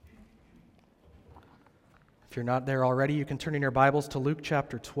If you're not there already, you can turn in your Bibles to Luke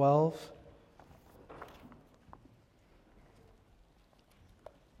chapter 12.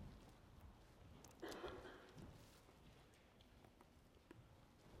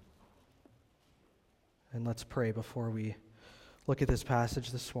 And let's pray before we look at this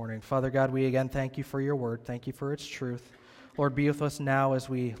passage this morning. Father God, we again thank you for your word. Thank you for its truth. Lord, be with us now as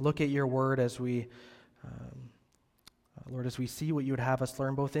we look at your word, as we Lord, as we see what you would have us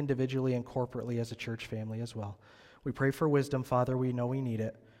learn both individually and corporately as a church family as well. We pray for wisdom, Father. We know we need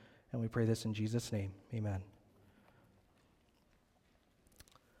it. And we pray this in Jesus' name. Amen.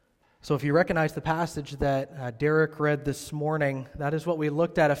 So if you recognize the passage that Derek read this morning, that is what we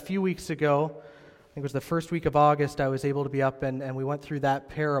looked at a few weeks ago. I think it was the first week of August I was able to be up and we went through that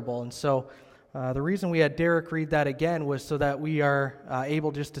parable. And so the reason we had Derek read that again was so that we are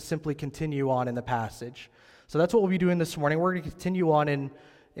able just to simply continue on in the passage. So that's what we'll be doing this morning. We're going to continue on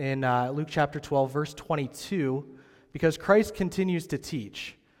in Luke chapter 12, verse 22, because Christ continues to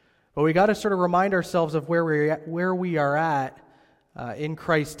teach. But we got to sort of remind ourselves of where we are at in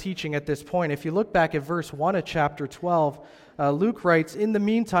Christ's teaching at this point. If you look back at verse 1 of chapter 12, Luke writes, "In the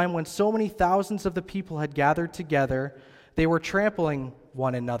meantime, when so many thousands of the people had gathered together, they were trampling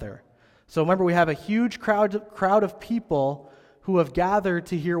one another." So remember, we have a huge crowd of people who have gathered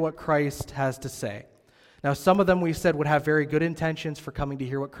to hear what Christ has to say. Now, some of them, we said, would have very good intentions for coming to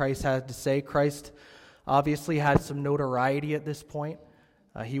hear what Christ had to say. Christ obviously had some notoriety at this point.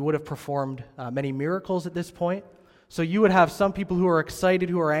 He would have performed many miracles at this point. So you would have some people who are excited,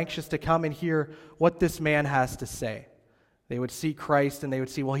 who are anxious to come and hear what this man has to say. They would see Christ and they would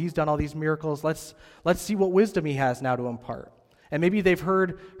see, well, he's done all these miracles. Let's see what wisdom he has now to impart. And maybe they've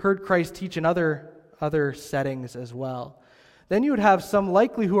heard Christ teach in other settings as well. Then you would have some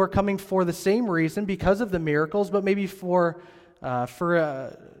likely who are coming for the same reason because of the miracles, but maybe for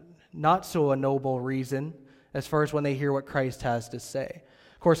not so a noble reason as far as when they hear what Christ has to say.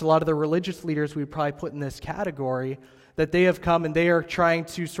 Of course, a lot of the religious leaders we would probably put in this category, that they have come and they are trying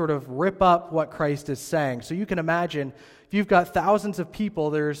to sort of rip up what Christ is saying. So you can imagine, if you've got thousands of people,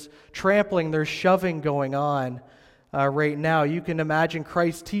 there's trampling, there's shoving going on right now. You can imagine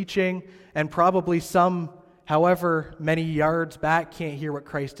Christ teaching, and probably some, however many yards back, can't hear what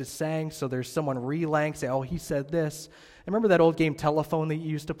Christ is saying, so there's someone relaying, say, oh, he said this. And remember that old game Telephone that you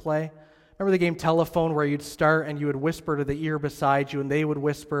used to play? Remember the game Telephone where you'd start and you would whisper to the ear beside you and they would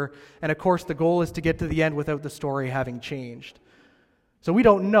whisper, and of course the goal is to get to the end without the story having changed. So we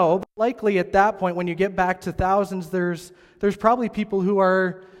don't know, but likely at that point when you get back to thousands, there's probably people who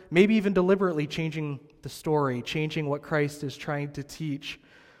are maybe even deliberately changing the story, changing what Christ is trying to teach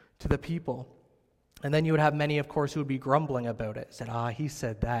to the people. And then you would have many, of course, who would be grumbling about it. Said, he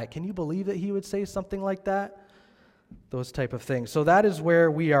said that. Can you believe that he would say something like that? Those type of things. So that is where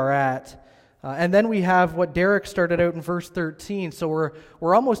we are at. And then we have what Derek started out in verse 13. So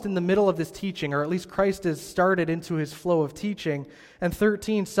we're almost in the middle of this teaching, or at least Christ has started into his flow of teaching. And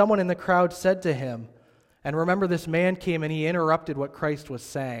 13, someone in the crowd said to him, and remember this man came and he interrupted what Christ was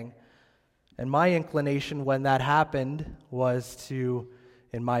saying. And my inclination when that happened was to,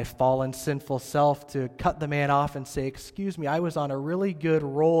 in my fallen, sinful self, to cut the man off and say, excuse me, I was on a really good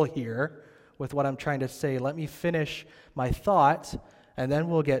roll here with what I'm trying to say. Let me finish my thought, and then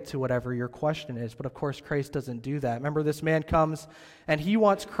we'll get to whatever your question is. But of course, Christ doesn't do that. Remember, this man comes, and he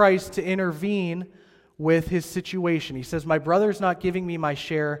wants Christ to intervene with his situation. He says, my brother's not giving me my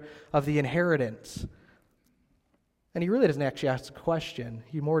share of the inheritance. And he really doesn't actually ask a question.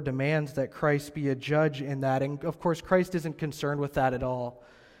 He more demands that Christ be a judge in that. And of course, Christ isn't concerned with that at all.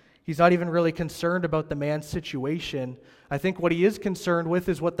 He's not even really concerned about the man's situation. I think what he is concerned with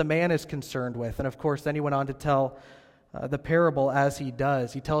is what the man is concerned with. And of course, then he went on to tell the parable as he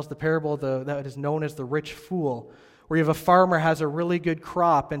does. He tells the parable that is known as the rich fool, where you have a farmer has a really good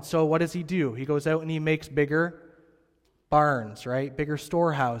crop. And so what does he do? He goes out and he makes bigger barns, right? Bigger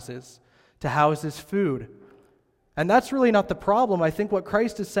storehouses to house his food. And that's really not the problem. I think what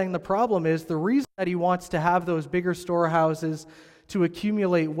Christ is saying the problem is the reason that he wants to have those bigger storehouses to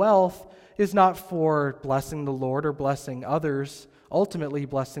accumulate wealth is not for blessing the Lord or blessing others, ultimately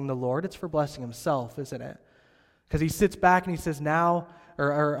blessing the Lord. It's for blessing himself, isn't it? Because he sits back and he says, now,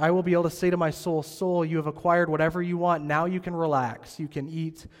 or I will be able to say to my soul, you have acquired whatever you want. Now you can relax. You can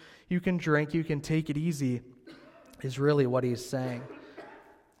eat. You can drink. You can take it easy, is really what he's saying.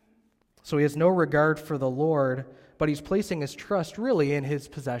 So he has no regard for the Lord, but he's placing his trust really in his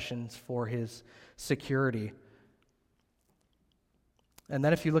possessions for his security. And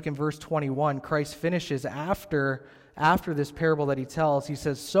then if you look in verse 21, Christ finishes after this parable that he tells. He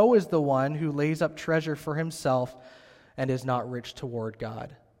says, so is the one who lays up treasure for himself and is not rich toward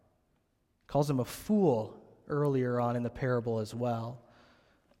God. Calls him a fool earlier on in the parable as well.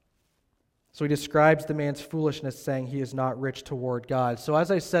 So he describes the man's foolishness, saying he is not rich toward God. So as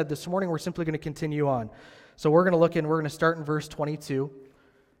I said, this morning we're simply going to continue on. So we're going to start in verse 22.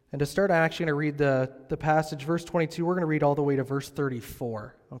 And to start, I'm actually going to read the passage, verse 22. We're going to read all the way to verse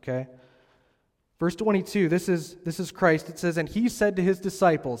 34, okay? Verse 22, this is Christ. It says, "And he said to his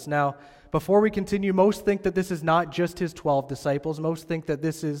disciples." Now, before we continue, most think that this is not just his 12 disciples. Most think that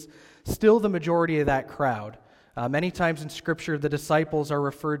this is still the majority of that crowd. Many times in Scripture, the disciples are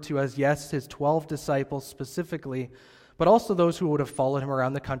referred to as, yes, his 12 disciples specifically, but also those who would have followed him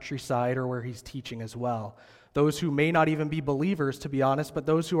around the countryside or where he's teaching as well. Those who may not even be believers, to be honest, but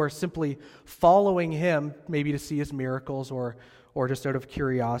those who are simply following him, maybe to see his miracles or just out of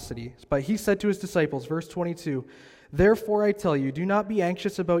curiosity. But he said to his disciples, verse 22, "Therefore I tell you, do not be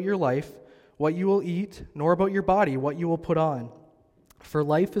anxious about your life, what you will eat, nor about your body, what you will put on. For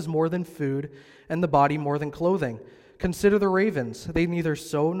life is more than food, and the body more than clothing. Consider the ravens. They neither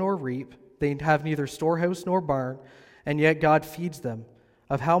sow nor reap. They have neither storehouse nor barn, and yet God feeds them.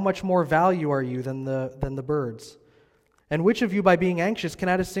 Of how much more value are you than the birds? And which of you, by being anxious, can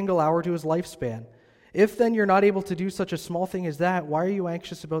add a single hour to his lifespan? If then you're not able to do such a small thing as that, why are you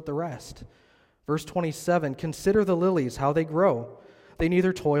anxious about the rest?" Verse 27, "Consider the lilies, how they grow. They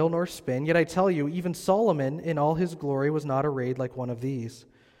neither toil nor spin. Yet I tell you, even Solomon in all his glory was not arrayed like one of these.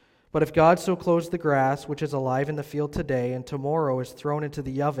 But if God so clothes the grass, which is alive in the field today, and tomorrow is thrown into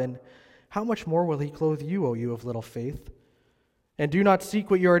the oven, how much more will he clothe you, O you of little faith? And do not seek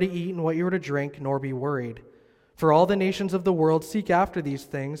what you are to eat and what you are to drink, nor be worried. For all the nations of the world seek after these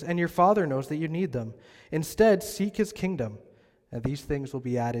things, and your Father knows that you need them. Instead, seek his kingdom, and these things will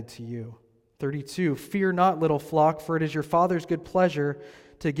be added to you." 32, "Fear not, little flock, for it is your Father's good pleasure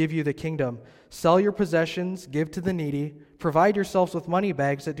to give you the kingdom. Sell your possessions, give to the needy, provide yourselves with money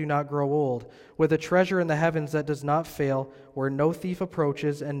bags that do not grow old, with a treasure in the heavens that does not fail, where no thief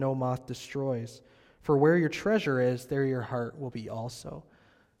approaches and no moth destroys. For where your treasure is, there your heart will be also."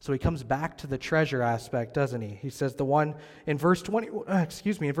 So he comes back to the treasure aspect, doesn't he? He says the one in verse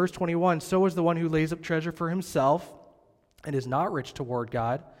 21, "So is the one who lays up treasure for himself and is not rich toward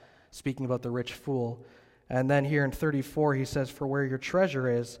God," speaking about the rich fool. And then here in 34, he says, "For where your treasure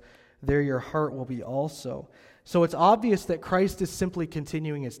is, there your heart will be also." So it's obvious that Christ is simply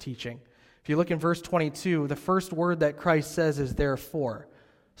continuing his teaching. If you look in verse 22, the first word that Christ says is "therefore."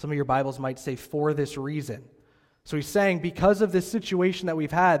 Some of your Bibles might say "for this reason." So he's saying, because of this situation that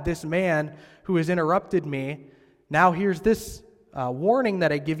we've had, this man who has interrupted me, now here's this warning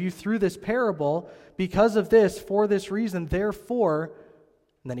that I give you through this parable. Because of this, for this reason, therefore,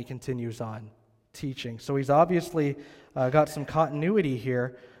 and then he continues on teaching. So he's obviously got some continuity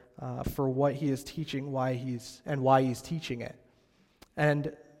here for what he is teaching, why he's teaching it.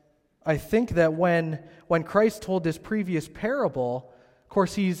 And I think that when Christ told this previous parable, of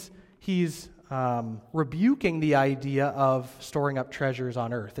course he's rebuking the idea of storing up treasures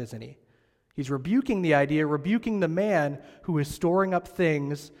on earth, isn't he? He's rebuking the man who is storing up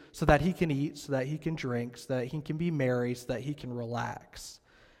things so that he can eat, so that he can drink, so that he can be merry, so that he can relax.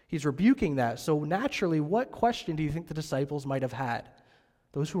 He's rebuking that. So naturally, what question do you think the disciples might have had?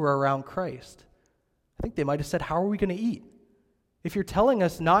 Those who were around Christ. I think they might have said, "How are we going to eat? If you're telling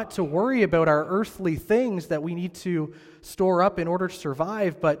us not to worry about our earthly things that we need to store up in order to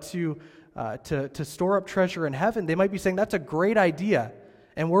survive, but to store up treasure in heaven," they might be saying, "That's a great idea,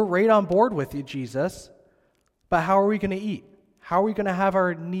 and we're right on board with you, Jesus. But how are we going to eat? How are we going to have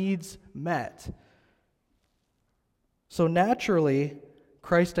our needs met?" So naturally,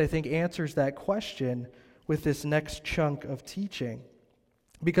 Christ, I think, answers that question with this next chunk of teaching.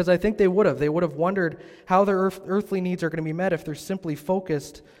 Because I think they would have wondered how their earthly needs are going to be met if they're simply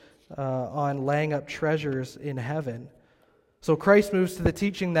focused on laying up treasures in heaven. So Christ moves to the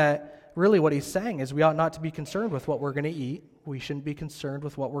teaching that really what he's saying is we ought not to be concerned with what we're going to eat. We shouldn't be concerned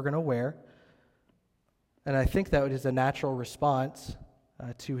with what we're going to wear. And I think that is a natural response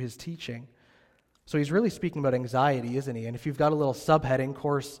to his teaching. So he's really speaking about anxiety, isn't he? And if you've got a little subheading, of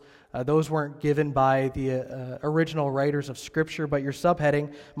course, those weren't given by the original writers of Scripture, but your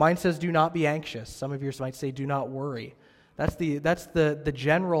subheading, mine says, "Do not be anxious." Some of yours might say, "Do not worry." That's the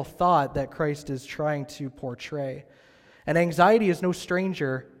general thought that Christ is trying to portray. And anxiety is no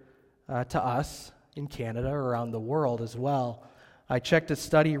stranger to us in Canada or around the world as well. I checked a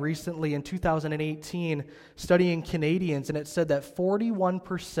study recently in 2018 studying Canadians, and it said that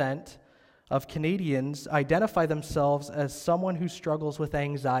 41% of Canadians identify themselves as someone who struggles with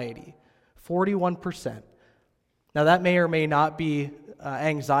anxiety. 41%. Now that may or may not be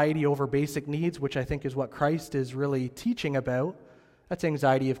anxiety over basic needs, which I think is what Christ is really teaching about. That's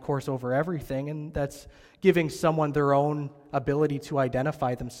anxiety, of course, over everything, and that's giving someone their own ability to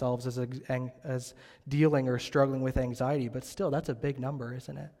identify themselves as dealing or struggling with anxiety. But still, that's a big number,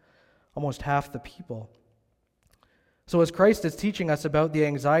 isn't it? Almost half the people. So as Christ is teaching us about the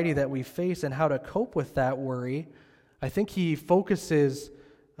anxiety that we face and how to cope with that worry, I think he focuses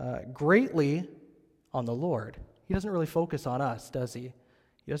greatly on the Lord. He doesn't really focus on us, does he?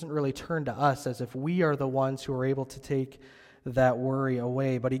 He doesn't really turn to us as if we are the ones who are able to take that worry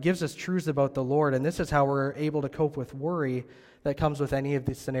away. But he gives us truths about the Lord, and this is how we're able to cope with worry that comes with any of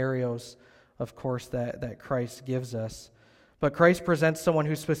the scenarios, of course, that Christ gives us. But Christ presents someone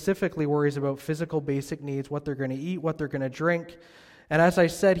who specifically worries about physical basic needs, what they're going to eat, what they're going to drink. And as I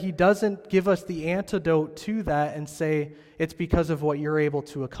said, he doesn't give us the antidote to that and say it's because of what you're able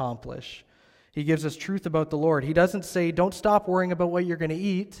to accomplish. He gives us truth about the Lord. He doesn't say, don't stop worrying about what you're going to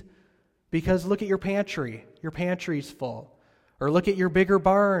eat because look at your pantry. Your pantry's full. Or look at your bigger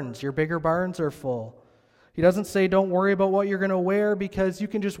barns. Your bigger barns are full. He doesn't say, don't worry about what you're going to wear because you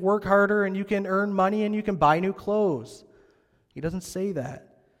can just work harder and you can earn money and you can buy new clothes. He doesn't say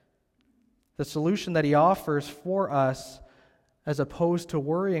that. The solution that he offers for us, as opposed to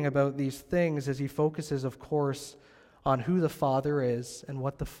worrying about these things, is he focuses, of course, on who the Father is and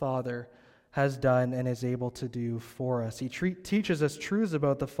what the Father has done and is able to do for us. He teaches us truths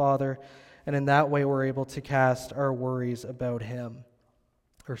about the Father, and in that way we're able to cast our worries about him,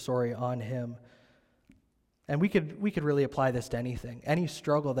 on him. And we could really apply this to anything. Any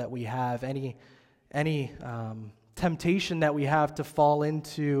struggle that we have, any temptation that we have to fall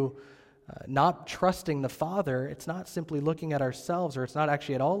into not trusting the Father, it's not simply looking at ourselves, or it's not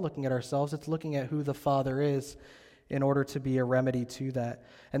actually at all looking at ourselves, it's looking at who the Father is in order to be a remedy to that.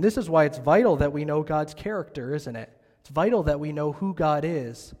 And this is why it's vital that we know God's character, isn't it? It's vital that we know who God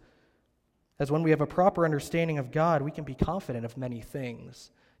is. As when we have a proper understanding of God, we can be confident of many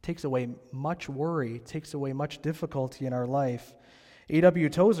things. It takes away much worry, it takes away much difficulty in our life. A.W.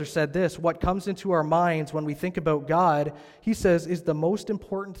 Tozer said this, what comes into our minds when we think about God, he says, is the most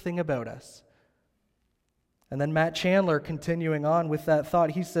important thing about us. And then Matt Chandler, continuing on with that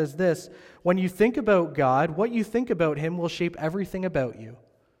thought, he says this, when you think about God, what you think about him will shape everything about you.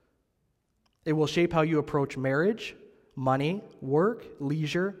 It will shape how you approach marriage, money, work,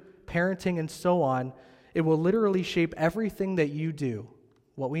 leisure, parenting, and so on. It will literally shape everything that you do.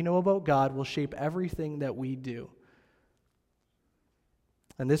 What we know about God will shape everything that we do.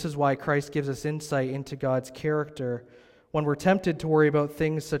 And this is why Christ gives us insight into God's character when we're tempted to worry about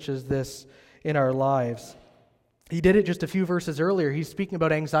things such as this in our lives. He did it just a few verses earlier. He's speaking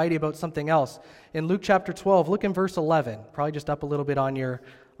about anxiety about something else. In Luke chapter 12, look in verse 11. Probably just up a little bit on your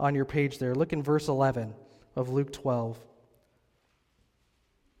page there. Look in verse 11 of Luke 12.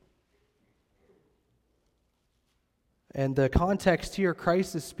 And the context here,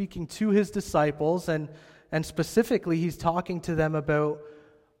 Christ is speaking to his disciples, and specifically he's talking to them about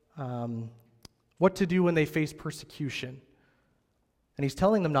what to do when they face persecution. And he's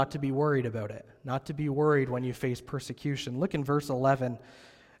telling them not to be worried about it, not to be worried when you face persecution. Look in verse 11.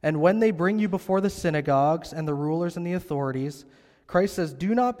 And when they bring you before the synagogues and the rulers and the authorities, Christ says,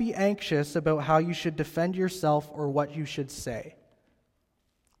 do not be anxious about how you should defend yourself or what you should say.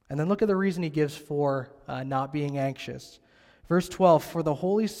 And then look at the reason he gives for not being anxious. Verse 12, for the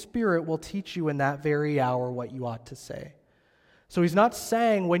Holy Spirit will teach you in that very hour what you ought to say. So he's not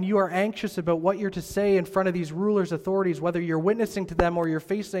saying when you are anxious about what you're to say in front of these rulers, authorities, whether you're witnessing to them or you're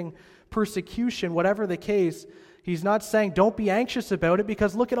facing persecution, whatever the case, he's not saying don't be anxious about it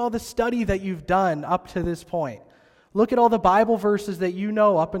because look at all the study that you've done up to this point. Look at all the Bible verses that you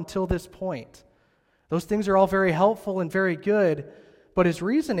know up until this point. Those things are all very helpful and very good, but his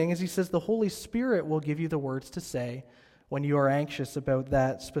reasoning is he says the Holy Spirit will give you the words to say when you are anxious about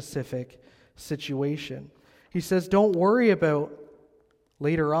that specific situation. He says don't worry about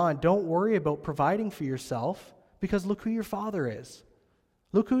providing for yourself because look who your Father is.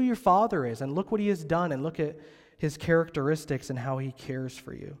 Look who your Father is and look what he has done and look at his characteristics and how he cares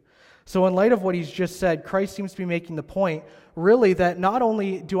for you. So in light of what he's just said, Christ seems to be making the point, really, that not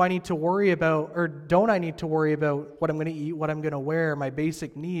only do I need to worry about, or don't I need to worry about what I'm going to eat, what I'm going to wear, my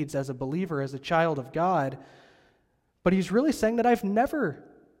basic needs as a believer, as a child of God, but he's really saying that I've never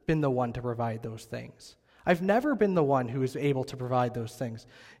been the one to provide those things. I've never been the one who is able to provide those things.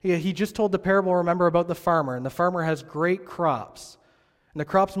 He just told the parable, remember, about the farmer, and the farmer has great crops, and the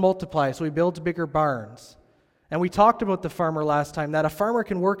crops multiply, so he builds bigger barns. And we talked about the farmer last time, that a farmer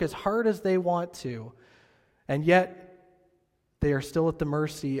can work as hard as they want to, and yet they are still at the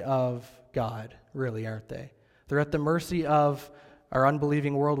mercy of God, really, aren't they? They're at the mercy of Our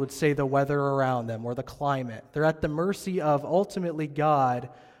unbelieving world would say the weather around them or the climate. They're at the mercy of ultimately God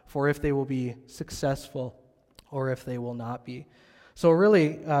for if they will be successful or if they will not be. So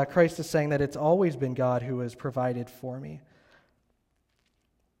really, Christ is saying that it's always been God who has provided for me.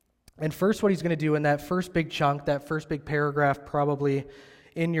 And first, what he's going to do in that first big chunk, that first big paragraph probably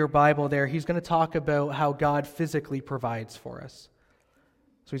in your Bible there, he's going to talk about how God physically provides for us.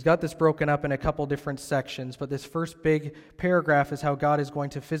 So he's got this broken up in a couple different sections, but this first big paragraph is how God is going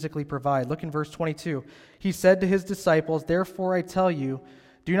to physically provide. Look in verse 22. He said to his disciples, "Therefore I tell you,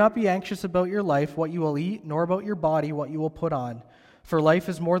 do not be anxious about your life, what you will eat, nor about your body, what you will put on. For life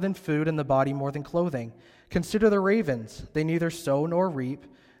is more than food, and the body more than clothing. Consider the ravens. They neither sow nor reap.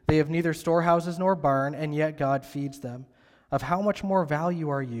 They have neither storehouses nor barn, and yet God feeds them. Of how much more value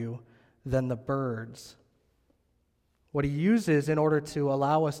are you than the birds?" What he uses in order to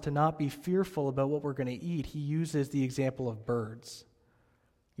allow us to not be fearful about what we're going to eat, he uses the example of birds.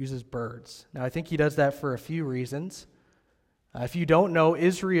 He uses birds. Now, I think he does that for a few reasons. If you don't know,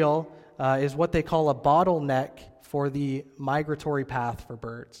 Israel is what they call a bottleneck for the migratory path for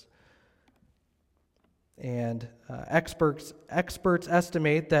birds. And experts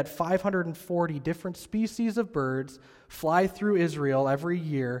estimate that 540 different species of birds fly through Israel every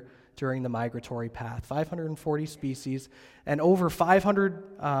year during the migratory path. 540 species, and over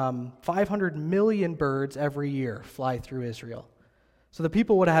 500 million birds every year fly through Israel. So the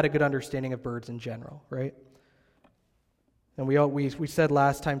people would have had a good understanding of birds in general, right? And we said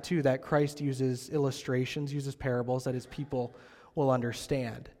last time too that Christ uses illustrations, uses parables that his people will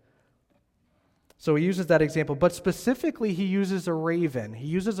understand. So he uses that example, but specifically he uses a raven. He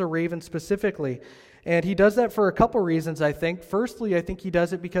uses a raven specifically, and he does that for a couple reasons, I think. Firstly, I think he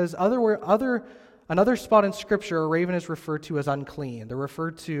does it because another spot in Scripture, a raven is referred to as unclean. They're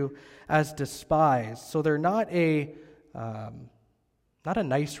referred to as despised. So they're not a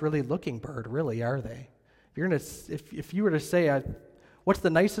nice, really looking bird, really, are they? If you were to say, what's the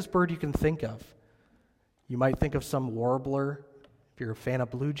nicest bird you can think of? You might think of some warbler. If you're a fan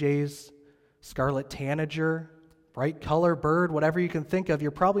of blue jays, scarlet tanager, bright color bird, whatever you can think of, you're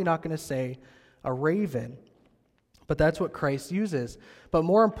probably not going to say a raven. But that's what Christ uses. But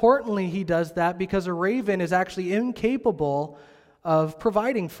more importantly, he does that because a raven is actually incapable of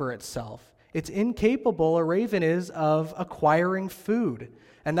providing for itself. It's incapable, a raven is, of acquiring food.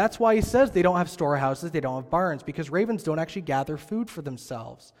 And that's why he says they don't have storehouses, they don't have barns, because ravens don't actually gather food for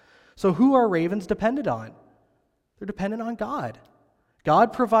themselves. So who are ravens dependent on? They're dependent on God.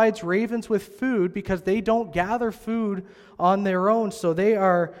 God provides ravens with food because they don't gather food on their own, so they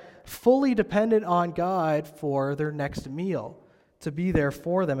are fully dependent on God for their next meal, to be there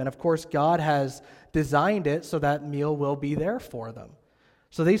for them. And of course, God has designed it so that meal will be there for them.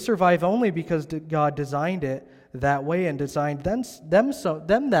 So they survive only because God designed it that way and designed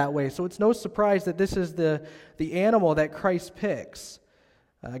them that way. So it's no surprise that this is the animal that Christ picks.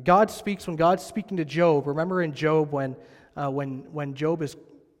 God speaks when God's speaking to Job. Remember in Job when Job is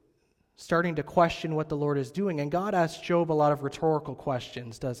starting to question what the Lord is doing, and God asks Job a lot of rhetorical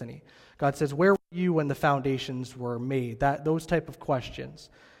questions, doesn't he? God says, "Where were you when the foundations were made?" Those type of questions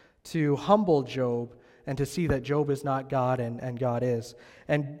to humble Job and to see that Job is not God and God is.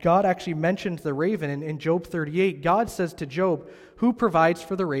 And God actually mentions the raven in Job 38. God says to Job, "Who provides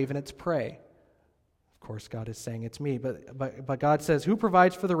for the raven its prey?" Of course, God is saying it's me, but God says, "Who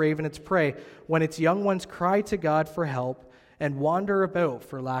provides for the raven its prey when its young ones cry to God for help and wander about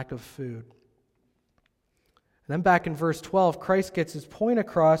for lack of food?" And then back in verse 12, Christ gets his point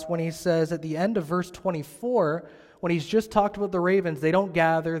across when he says at the end of verse 24, when he's just talked about the ravens, they don't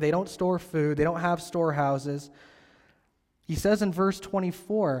gather, they don't store food, they don't have storehouses. He says in verse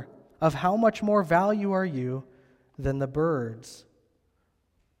 24, "Of how much more value are you than the birds?"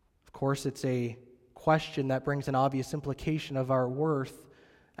 Of course, it's a question that brings an obvious implication of our worth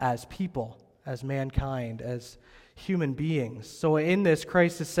as people, as mankind, as human beings. So in this,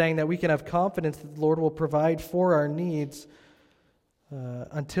 Christ is saying that we can have confidence that the Lord will provide for our needs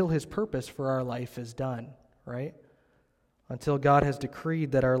until his purpose for our life is done, right? Until God has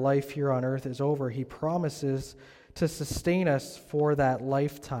decreed that our life here on earth is over, he promises to sustain us for that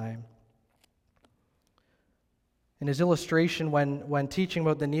lifetime. In his illustration, when teaching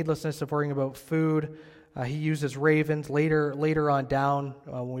about the needlessness of worrying about food, he uses ravens. Later on down,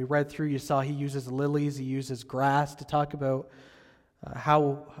 when we read through, you saw he uses lilies, he uses grass to talk about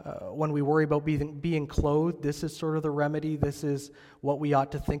how when we worry about being clothed, this is sort of the remedy. This is what we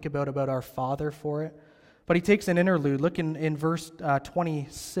ought to think about our Father for it. But he takes an interlude. Look in verse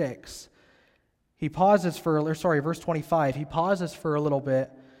 26. Verse 25. He pauses for a little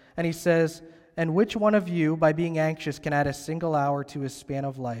bit, and he says, "And which one of you, by being anxious, can add a single hour to his span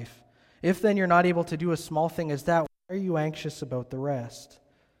of life? If then you're not able to do a small thing as that, why are you anxious about the rest?"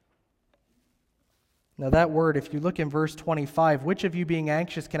 Now that word, if you look in verse 25, which of you being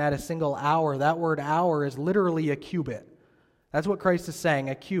anxious can add a single hour? That word hour is literally a cubit. That's what Christ is saying,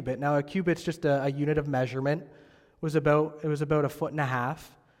 a cubit. Now a cubit's just a unit of measurement. It was about a foot and a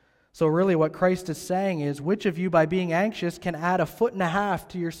half. So really what Christ is saying is, which of you by being anxious can add a foot and a half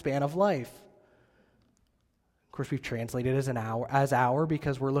to your span of life? Of course, we've translated it as hour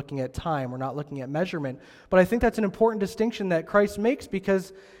because we're looking at time. We're not looking at measurement. But I think that's an important distinction that Christ makes,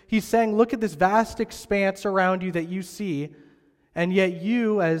 because he's saying, look at this vast expanse around you that you see, and yet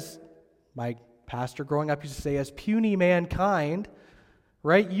you, as my pastor growing up used to say, as puny mankind,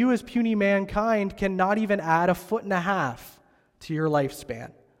 right? You as puny mankind cannot even add a foot and a half to your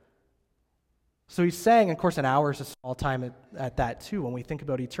lifespan. So he's saying, of course, an hour is a small time at that too when we think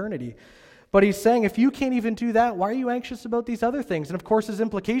about eternity. But he's saying, if you can't even do that, why are you anxious about these other things? And of course, his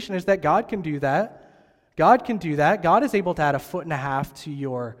implication is that God can do that. God can do that. God is able to add a foot and a half to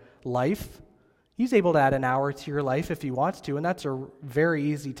your life. He's able to add an hour to your life if he wants to. And that's a very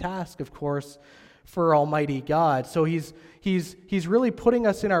easy task, of course, for Almighty God. So he's really putting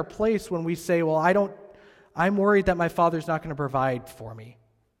us in our place when we say, well, I'm worried that my Father's not going to provide for me.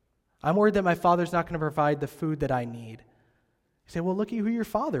 I'm worried that my Father's not going to provide the food that I need. You say, well, look at who your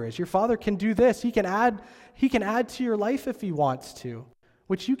Father is. Your Father can do this. He can add to your life if he wants to,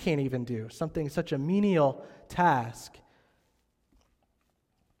 which you can't even do. Such a menial task.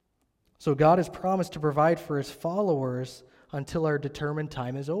 So God has promised to provide for his followers until our determined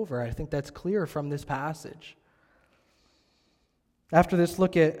time is over. I think that's clear from this passage. After this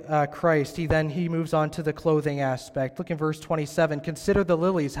look at Christ, he moves on to the clothing aspect. Look in verse 27. "Consider the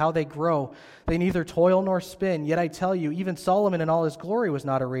lilies, how they grow. They neither toil nor spin. Yet I tell you, even Solomon in all his glory was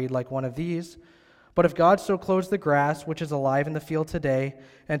not arrayed like one of these. But if God so clothes the grass, which is alive in the field today,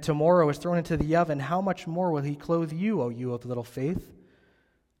 and tomorrow is thrown into the oven, how much more will he clothe you, O you of little faith?"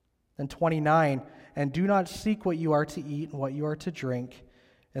 Then 29, "And do not seek what you are to eat and what you are to drink."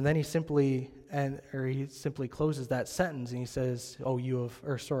 And then he simply closes that sentence and he says,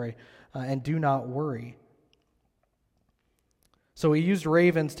 and do not worry. So he used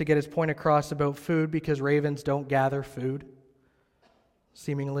ravens to get his point across about food, because ravens don't gather food.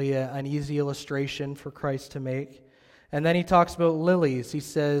 Seemingly an easy illustration for Christ to make. And then he talks about lilies. He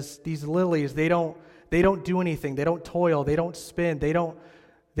says, these lilies, they don't do anything. They don't toil. They don't spin. They don't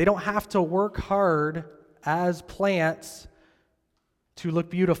have to work hard as plants to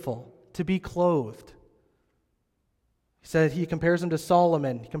look beautiful, to be clothed. He said he compares them to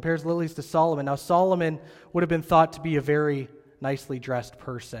Solomon. He compares lilies to Solomon. Now, Solomon would have been thought to be a very nicely dressed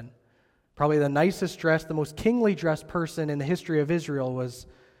person. Probably the nicest dressed, the most kingly dressed person in the history of Israel was,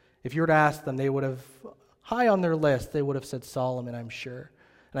 if you were to ask them, they would have, high on their list, they would have said Solomon, I'm sure.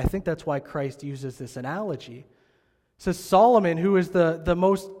 And I think that's why Christ uses this analogy. It says Solomon, who is the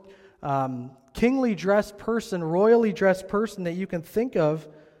most kingly dressed person, royally dressed person that you can think of,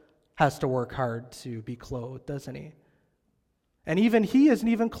 has to work hard to be clothed, doesn't he? And even he isn't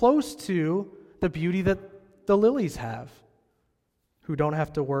even close to the beauty that the lilies have, who don't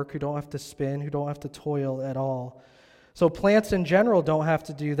have to work, who don't have to spin, who don't have to toil at all. So plants in general don't have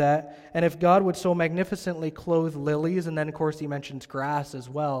to do that. And if God would so magnificently clothe lilies, and then of course he mentions grass as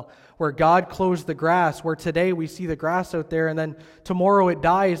well, where God clothes the grass, where today we see the grass out there and then tomorrow it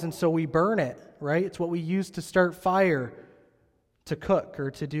dies and so we burn it, right? It's what we use to start fire, to cook,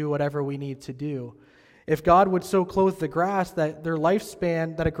 or to do whatever we need to do. If God would so clothe the grass that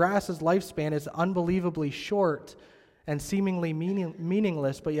a grass's lifespan is unbelievably short and seemingly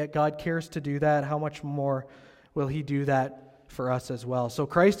meaningless, but yet God cares to do that, how much more will he do that for us as well? So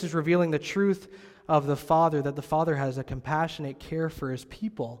Christ is revealing the truth of the Father, that the Father has a compassionate care for his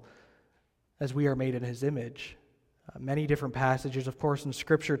people as we are made in his image. Many different passages, of course, in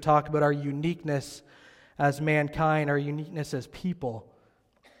Scripture talk about our uniqueness as mankind, our uniqueness as people.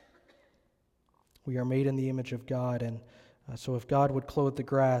 We are made in the image of God, and so if God would clothe the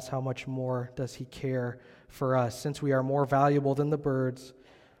grass, how much more does he care for us? Since we are more valuable than the birds,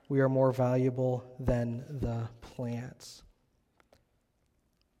 we are more valuable than the plants.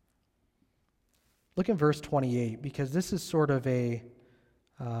 Look at verse 28, because this is sort of a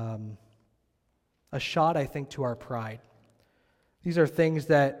shot, I think, to our pride. These are things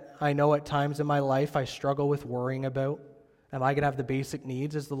that I know at times in my life I struggle with worrying about. Am I going to have the basic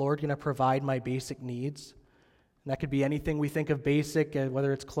needs? Is the Lord going to provide my basic needs? And that could be anything we think of basic,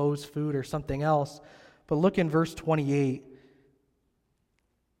 whether it's clothes, food, or something else. But look in verse 28.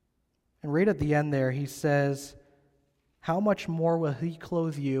 And right at the end there, he says, how much more will he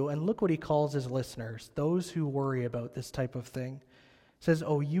clothe you? And look what he calls his listeners, those who worry about this type of thing. He says,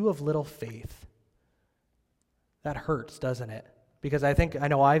 "Oh, you of little faith." That hurts, doesn't it? Because I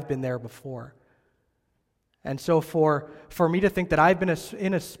know I've been there before. And so for me to think that I've been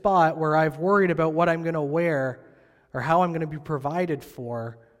in a spot where I've worried about what I'm going to wear or how I'm going to be provided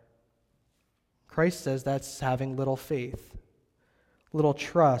for, Christ says that's having little faith, little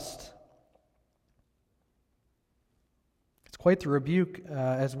trust. It's quite the rebuke,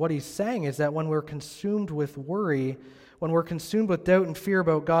 as what he's saying is that when we're consumed with worry, when we're consumed with doubt and fear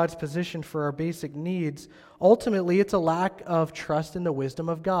about God's position for our basic needs, ultimately it's a lack of trust in the wisdom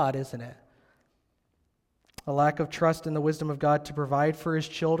of God, isn't it? A lack of trust in the wisdom of God to provide for his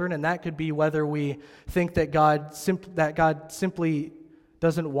children, and that could be whether we think that God simply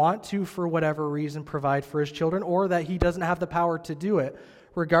doesn't want to, for whatever reason, provide for his children, or that he doesn't have the power to do it.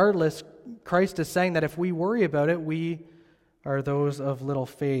 Regardless, Christ is saying that if we worry about it, we are those of little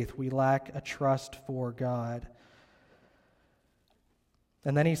faith. We lack a trust for God.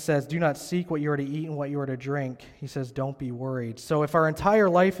 And then he says, do not seek what you are to eat and what you are to drink. He says, don't be worried. So if our entire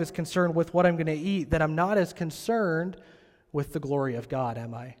life is concerned with what I'm going to eat, then I'm not as concerned with the glory of God,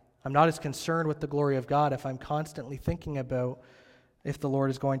 am I? I'm not as concerned with the glory of God if I'm constantly thinking about if the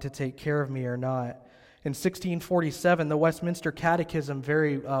Lord is going to take care of me or not. In 1647, the Westminster Catechism,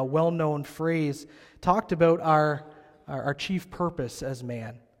 very well-known phrase, talked about our chief purpose as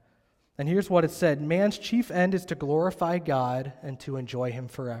man. And here's what it said: man's chief end is to glorify God and to enjoy him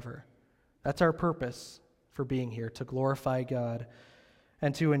forever. That's our purpose for being here, to glorify God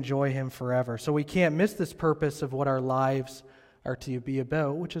and to enjoy him forever. So we can't miss this purpose of what our lives are to be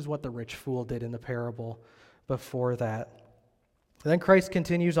about, which is what the rich fool did in the parable before that. And then Christ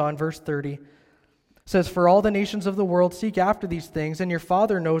continues on, verse 30. It says, "For all the nations of the world seek after these things, and your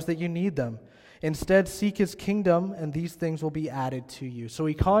Father knows that you need them. Instead, seek his kingdom, and these things will be added to you." So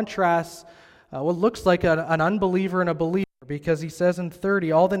he contrasts what looks like an unbeliever and a believer, because he says in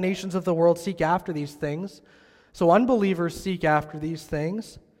 30, all the nations of the world seek after these things. So unbelievers seek after these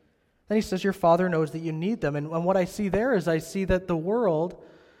things. Then he says, your Father knows that you need them. And what I see there is I see that the world,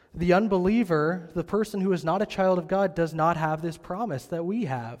 the unbeliever, the person who is not a child of God, does not have this promise that we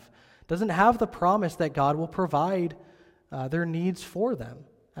have. Doesn't have the promise that God will provide their needs for them,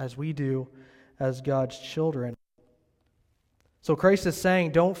 as we do as God's children. So Christ is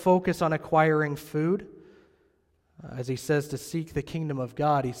saying, don't focus on acquiring food. As he says to seek the kingdom of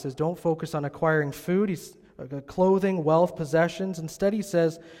God, he says, don't focus on acquiring food, clothing, wealth, possessions. Instead, he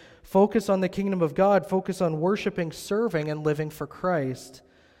says, focus on the kingdom of God, focus on worshiping, serving, and living for Christ.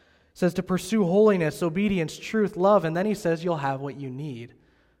 He says to pursue holiness, obedience, truth, love, and then he says you'll have what you need.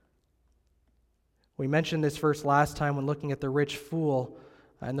 We mentioned this verse last time when looking at the rich fool.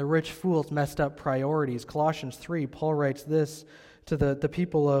 And the rich fool's messed up priorities. Colossians 3, Paul writes this to the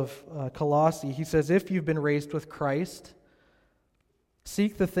people of Colossae. He says, if you've been raised with Christ,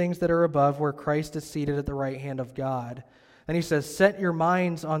 seek the things that are above where Christ is seated at the right hand of God. And he says, set your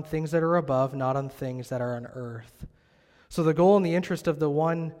minds on things that are above, not on things that are on earth. So the goal and the interest of the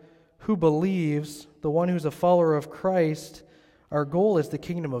one who believes, the one who's a follower of Christ, our goal is the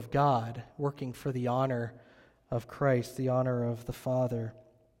kingdom of God, working for the honor of Christ, the honor of the Father.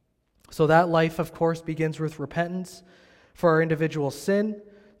 So that life, of course, begins with repentance for our individual sin,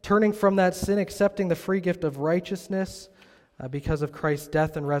 turning from that sin, accepting the free gift of righteousness because of Christ's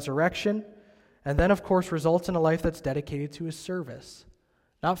death and resurrection, and then, of course, results in a life that's dedicated to his service.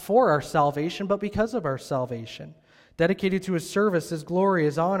 Not for our salvation, but because of our salvation. Dedicated to his service, his glory,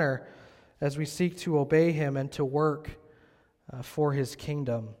 his honor, as we seek to obey him and to work for his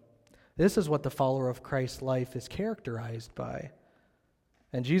kingdom. This is what the follower of Christ's life is characterized by.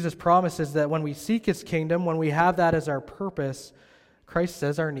 And Jesus promises that when we seek his kingdom, when we have that as our purpose, Christ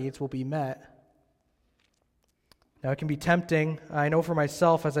says our needs will be met. Now, it can be tempting. I know for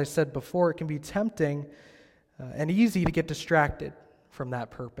myself, as I said before, it can be tempting and easy to get distracted from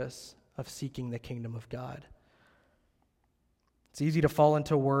that purpose of seeking the kingdom of God. It's easy to fall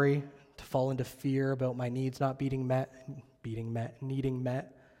into worry, to fall into fear about my needs not needing met.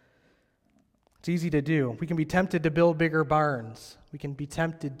 It's easy to do. We can be tempted to build bigger barns. We can be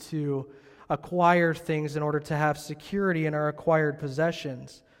tempted to acquire things in order to have security in our acquired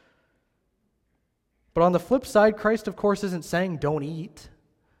possessions. But on the flip side, Christ, of course, isn't saying don't eat.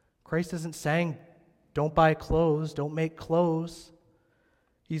 Christ isn't saying don't buy clothes, don't make clothes.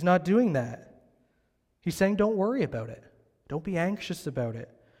 He's not doing that. He's saying don't worry about it. Don't be anxious about it.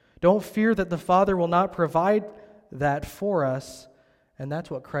 Don't fear that the Father will not provide that for us. And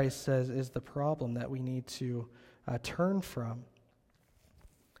that's what Christ says is the problem that we need to turn from.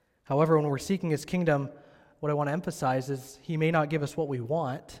 However, when we're seeking his kingdom, what I want to emphasize is he may not give us what we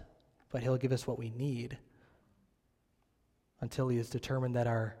want, but he'll give us what we need until he is determined that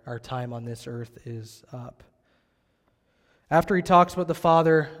our time on this earth is up. After he talks about the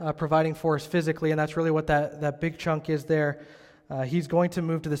Father providing for us physically, and that's really what that big chunk is there, he's going to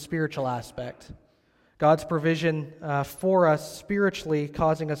move to the spiritual aspect. God's provision for us spiritually,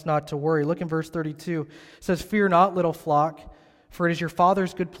 causing us not to worry. Look in verse 32. It says, "Fear not, little flock, for it is your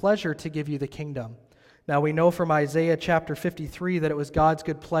Father's good pleasure to give you the kingdom." Now we know from Isaiah chapter 53 that it was God's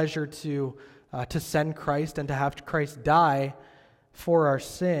good pleasure to send Christ and to have Christ die for our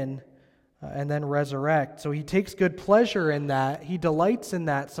sin and then resurrect. So he takes good pleasure in that. He delights in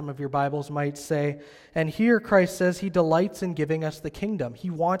that, some of your Bibles might say. And here Christ says he delights in giving us the kingdom. He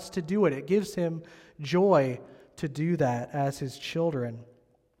wants to do it. It gives him joy to do that as his children.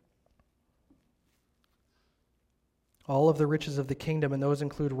 All of the riches of the kingdom, and those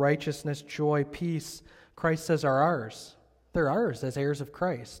include righteousness, joy, peace, Christ says are ours. They're ours as heirs of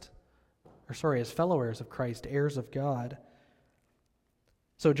Christ. As fellow heirs of Christ, heirs of God.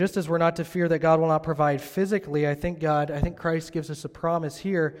 So just as we're not to fear that God will not provide physically, I think Christ gives us a promise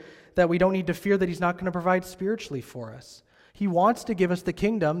here that we don't need to fear that he's not going to provide spiritually for us. He wants to give us the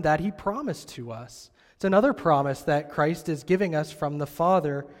kingdom that he promised to us. It's another promise that Christ is giving us from the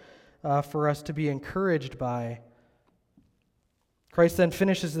Father for us to be encouraged by. Christ then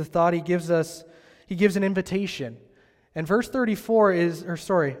finishes the thought. He gives an invitation. And verse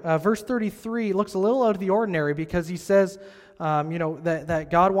 33 looks a little out of the ordinary because he says, that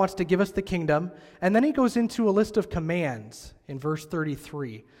God wants to give us the kingdom. And then he goes into a list of commands in verse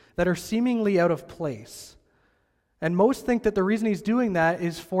 33 that are seemingly out of place. And most think that the reason he's doing that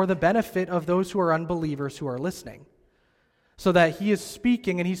is for the benefit of those who are unbelievers who are listening. So that he is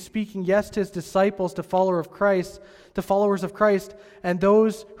speaking, and he's speaking, yes, to his disciples, to followers of Christ, and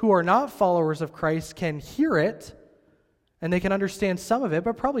those who are not followers of Christ can hear it, and they can understand some of it,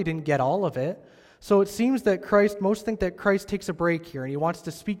 but probably didn't get all of it. So it seems that most think that Christ takes a break here, and he wants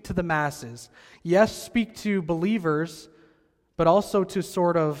to speak to the masses. Yes, speak to believers, but also to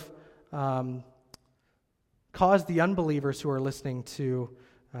sort of cause the unbelievers who are listening to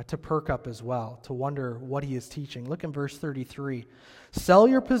perk up as well, to wonder what he is teaching. Look in verse 33. "Sell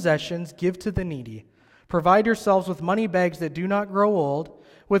your possessions, give to the needy. Provide yourselves with money bags that do not grow old,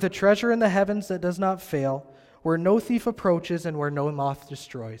 with a treasure in the heavens that does not fail, where no thief approaches and where no moth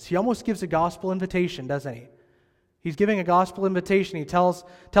destroys." He almost gives a gospel invitation, doesn't he? He's giving a gospel invitation. He tells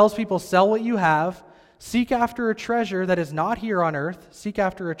people, sell what you have, seek after a treasure that is not here on earth, seek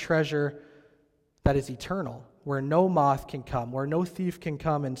after a treasure that is eternal, where no moth can come, where no thief can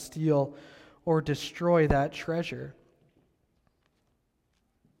come and steal or destroy that treasure.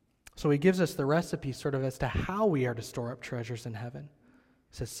 So he gives us the recipe sort of as to how we are to store up treasures in heaven.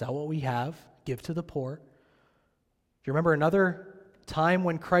 He says, sell what we have, give to the poor. Do you remember another time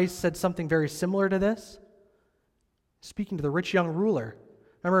when Christ said something very similar to this? Speaking to the rich young ruler.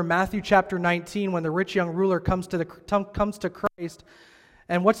 Remember in Matthew chapter 19 when the rich young ruler comes to Christ,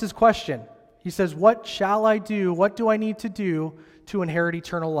 and what's his question? He says, "What shall I do? What do I need to do to inherit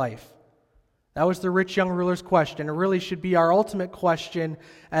eternal life?" That was the rich young ruler's question. It really should be our ultimate question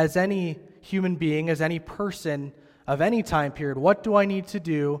as any human being, as any person of any time period. What do I need to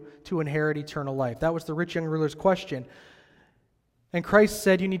do to inherit eternal life? That was the rich young ruler's question. And Christ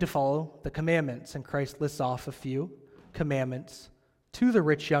said you need to follow the commandments. And Christ lists off a few commandments to the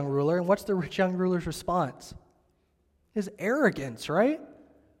rich young ruler. And what's the rich young ruler's response? His arrogance, right?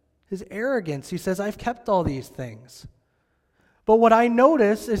 His arrogance. He says, I've kept all these things. But what I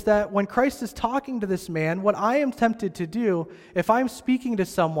notice is that when Christ is talking to this man, what I am tempted to do, if I'm speaking to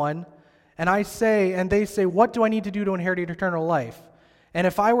someone and they say, what do I need to do to inherit eternal life? And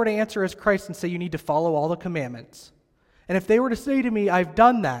if I were to answer as Christ and say, you need to follow all the commandments. And if they were to say to me, I've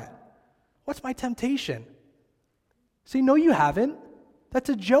done that, what's my temptation? See, no, you haven't. That's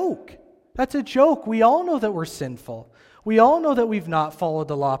a joke. That's a joke. We all know that we're sinful. We all know that we've not followed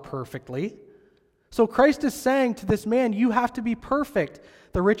the law perfectly. So Christ is saying to this man, you have to be perfect,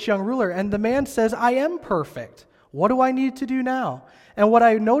 the rich young ruler. And the man says, I am perfect. What do I need to do now? And what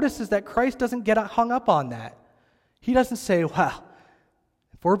I notice is that Christ doesn't get hung up on that. He doesn't say, well,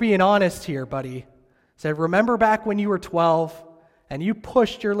 if we're being honest here, buddy, he said, remember back when you were 12 and you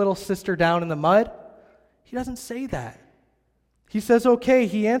pushed your little sister down in the mud? He doesn't say that. He says, okay,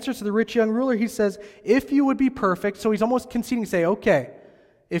 he answers to the rich young ruler. He says, if you would be perfect, so he's almost conceding, say, okay,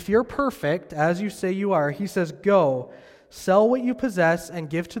 if you're perfect, as you say you are, he says, go, sell what you possess and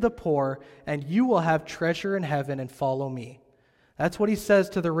give to the poor, and you will have treasure in heaven, and follow me. That's what he says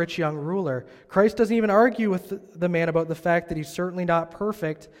to the rich young ruler. Christ doesn't even argue with the man about the fact that he's certainly not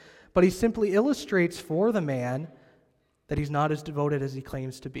perfect, but he simply illustrates for the man that he's not as devoted as he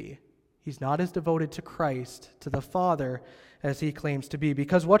claims to be. He's not as devoted to Christ, to the Father, as he claims to be.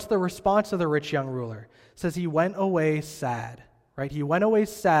 Because what's the response of the rich young ruler? It says he went away sad, right? He went away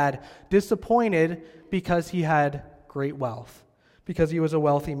sad, disappointed because he had great wealth, because he was a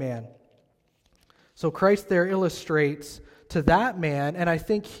wealthy man. So Christ there illustrates to that man, and I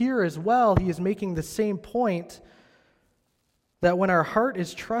think here as well, he is making the same point that when our heart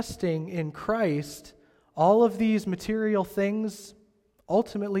is trusting in Christ, all of these material things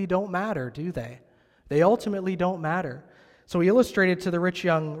ultimately don't matter, do they? They ultimately don't matter. So he illustrated to the rich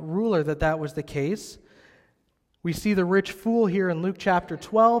young ruler that was the case. We see the rich fool here in Luke chapter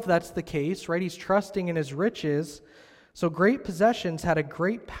 12. That's the case, right? He's trusting in his riches. So great possessions had a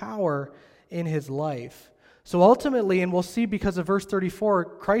great power in his life. So ultimately, and we'll see because of verse 34,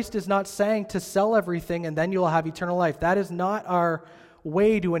 Christ is not saying to sell everything and then you will have eternal life. That is not our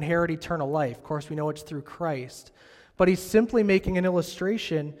way to inherit eternal life. Of course, we know it's through Christ. But he's simply making an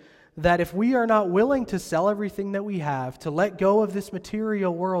illustration that if we are not willing to sell everything that we have, to let go of this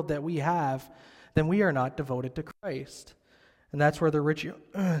material world that we have, then we are not devoted to Christ. And that's where the rich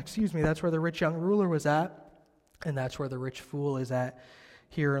young ruler was at, and that's where the rich fool is at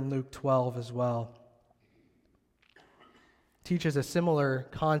here in Luke 12 as well. Teaches a similar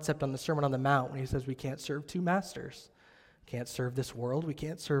concept on the Sermon on the Mount when he says we can't serve two masters. We can't serve this world, we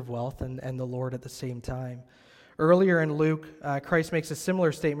can't serve wealth and the Lord at the same time. Earlier in Luke, Christ makes a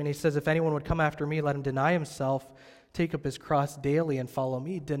similar statement. He says, if anyone would come after me, let him deny himself, take up his cross daily and follow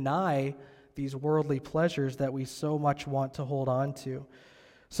me. Deny these worldly pleasures that we so much want to hold on to.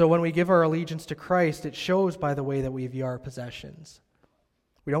 So when we give our allegiance to Christ, it shows by the way that we view our possessions.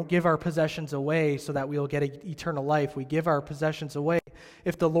 We don't give our possessions away so that we will get eternal life. We give our possessions away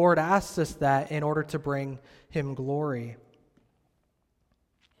if the Lord asks us that in order to bring him glory.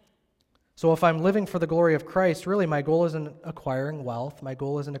 So if I'm living for the glory of Christ, really my goal isn't acquiring wealth. My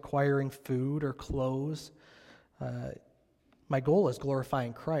goal isn't acquiring food or clothes. My goal is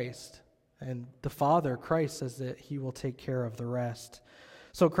glorifying Christ. And the Father, Christ, says that he will take care of the rest.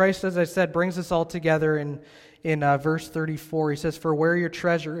 So Christ, as I said, brings us all together in verse 34. He says, for where your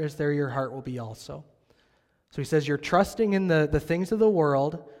treasure is, there your heart will be also. So he says, you're trusting in the things of the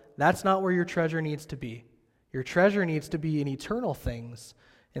world. That's not where your treasure needs to be. Your treasure needs to be in eternal things,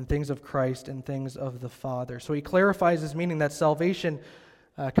 in things of Christ and things of the Father. So he clarifies his meaning that salvation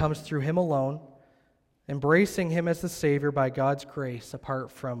comes through him alone, embracing him as the Savior by God's grace, apart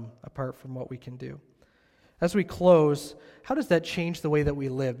from what we can do. As we close, how does that change the way that we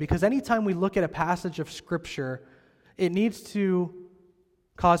live? Because anytime we look at a passage of Scripture, it needs to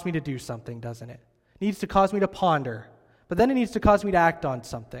cause me to do something, doesn't it? It needs to cause me to ponder, but then it needs to cause me to act on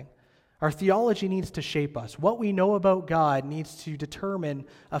something. Our theology needs to shape us. What we know about God needs to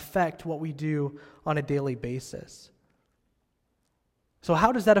affect what we do on a daily basis. So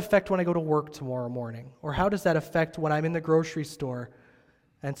how does that affect when I go to work tomorrow morning? Or how does that affect when I'm in the grocery store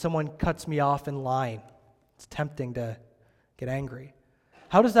and someone cuts me off in line? It's tempting to get angry.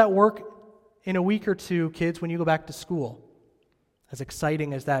 How does that work in a week or two, kids, when you go back to school? As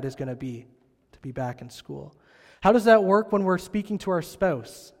exciting as that is going to be back in school. How does that work when we're speaking to our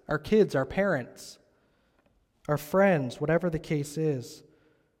spouse, our kids, our parents, our friends, whatever the case is?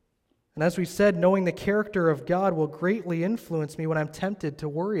 And as we said, knowing the character of God will greatly influence me when I'm tempted to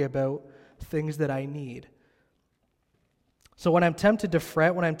worry about things that I need. So when I'm tempted to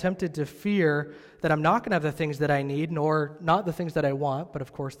fret, when I'm tempted to fear that I'm not going to have the things that I need, nor not the things that I want, but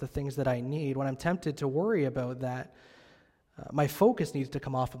of course the things that I need, when I'm tempted to worry about that, my focus needs to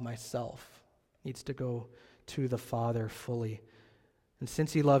come off of myself, needs to go to the Father fully. And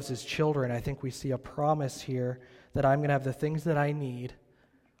since he loves his children, I think we see a promise here that I'm going to have the things that I need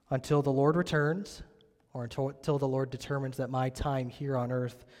until the Lord returns, or until the Lord determines that my time here on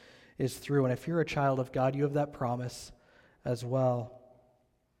earth is through. And if you're a child of God, you have that promise as well.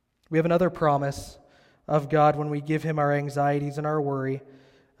 We have another promise of God when we give him our anxieties and our worry.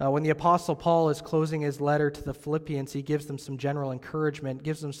 When the Apostle Paul is closing his letter to the Philippians, he gives them some general encouragement,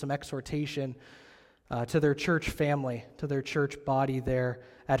 gives them some exhortation to their church family, to their church body there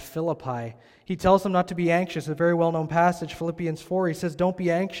at Philippi. He tells them not to be anxious, a very well-known passage, Philippians 4. He says, don't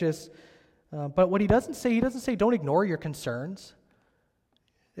be anxious. But what he doesn't say don't ignore your concerns.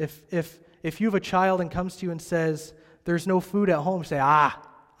 If you have a child and comes to you and says, there's no food at home, say,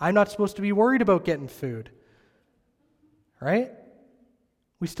 I'm not supposed to be worried about getting food. Right?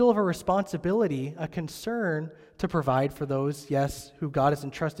 We still have a responsibility, a concern to provide for those, yes, who God has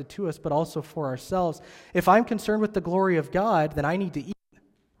entrusted to us, but also for ourselves. If I'm concerned with the glory of God, then I need to eat,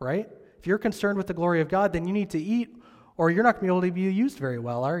 right? If you're concerned with the glory of God, then you need to eat or you're not going to be able to be used very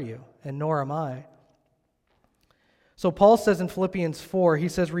well, are you? And nor am I. So Paul says in Philippians 4, he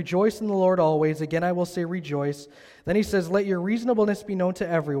says, "Rejoice in the Lord always. Again, I will say rejoice." Then he says, "Let your reasonableness be known to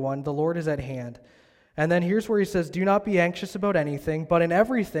everyone. The Lord is at hand." And then here's where he says, "Do not be anxious about anything, but in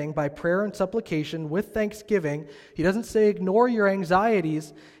everything, by prayer and supplication, with thanksgiving." He doesn't say ignore your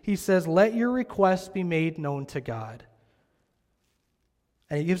anxieties. He says, "Let your requests be made known to God."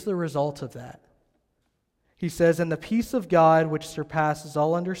 And he gives the result of that. He says, "And the peace of God, which surpasses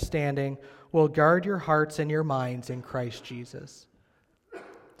all understanding, will guard your hearts and your minds in Christ Jesus."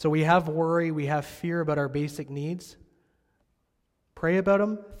 So we have worry, we have fear about our basic needs. Pray about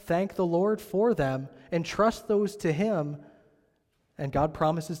them, thank the Lord for them, and trust those to Him, and God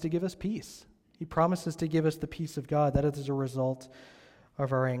promises to give us peace. He promises to give us the peace of God. That is a result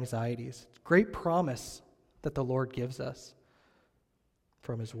of our anxieties. Great promise that the Lord gives us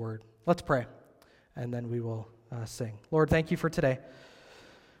from His Word. Let's pray, and then we will sing. Lord, thank you for today.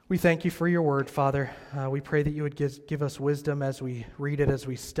 We thank you for your word, Father. We pray that you would give us wisdom as we read it, as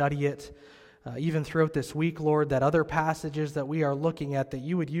we study it, even throughout this week, Lord, that other passages that we are looking at, that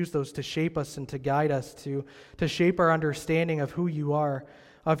you would use those to shape us and to guide us, to shape our understanding of who you are,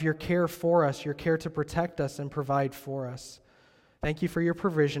 of your care for us, your care to protect us and provide for us. Thank you for your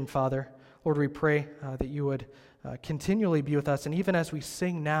provision, Father. Lord, we pray that you would continually be with us, and even as we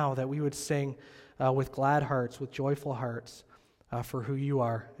sing now, that we would sing with glad hearts, with joyful hearts, for who you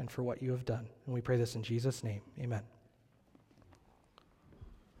are and for what you have done. And we pray this in Jesus' name. Amen.